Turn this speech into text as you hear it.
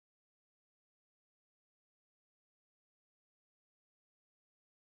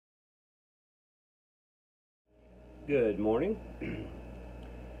Good morning.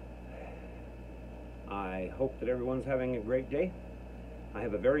 I hope that everyone's having a great day. I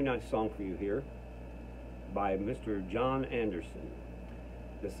have a very nice song for you here by Mr. John Anderson.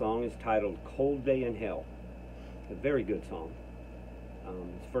 The song is titled Cold Day in Hell. A very good song.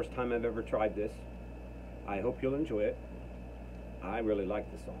 It's the first time I've ever tried this. I hope you'll enjoy it. I really like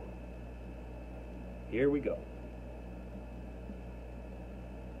the song. Here we go.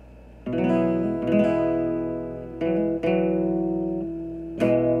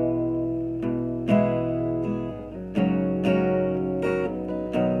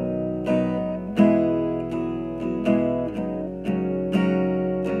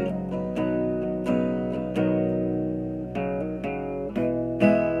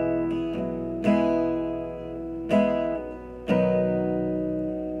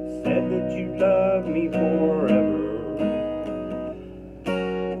 Said that you love me forever,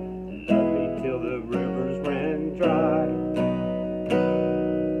 love me till the rivers ran dry.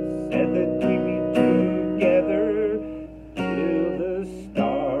 Said that we'd be together till the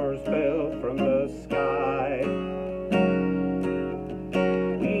stars fell from the sky.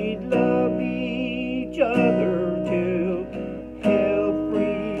 We'd love each other till hell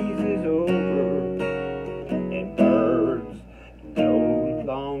freezes over and birds no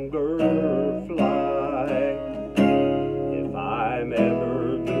longer fly. If I'm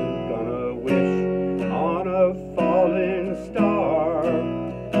ever gonna wish on a falling star,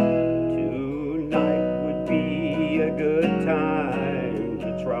 tonight would be a good time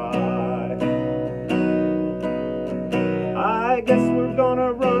to try. I guess we're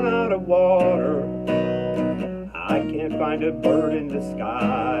gonna run out of water. I can't find a bird in the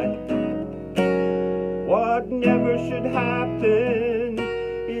sky. What never should happen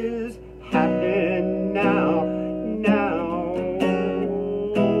is happening now, now.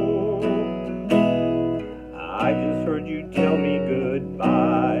 I just heard you tell me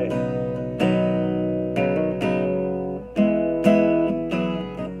goodbye.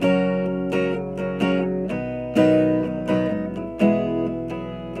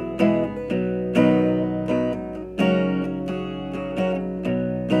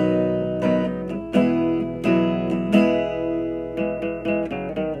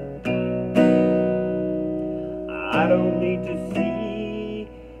 I don't need to see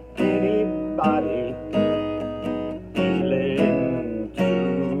anybody feeling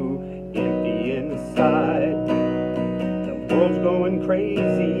too empty inside. The world's going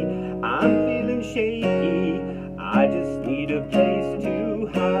crazy, I'm feeling shaky. I just need a place to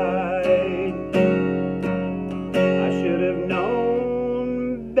hide. I should have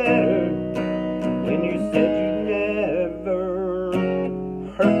known better when you said you'd never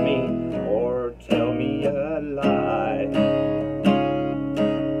hurt me or tell me a lie.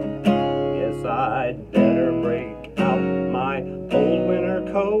 Guess I'd better break out my old winter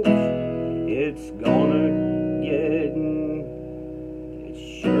coat. It's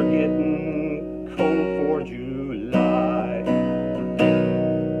sure getting cold for July.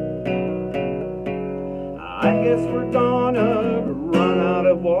 I guess we're gonna run out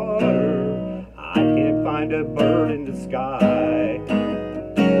of water. I can't find a bird in the sky.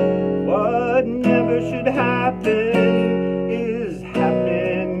 What never should happen is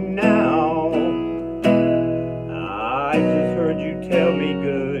happening now. I just heard you tell me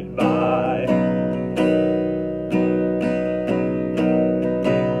goodbye.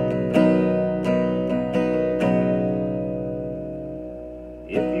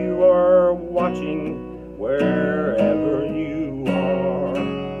 If you are watching wherever you are,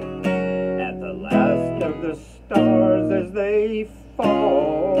 at the last of the stars as they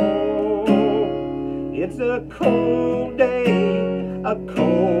fall, it's a cold day, a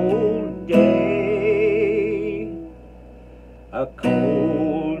cold day, a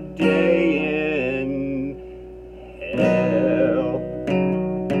cold day in hell.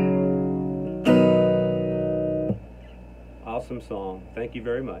 Awesome song. Thank you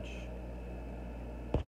very much.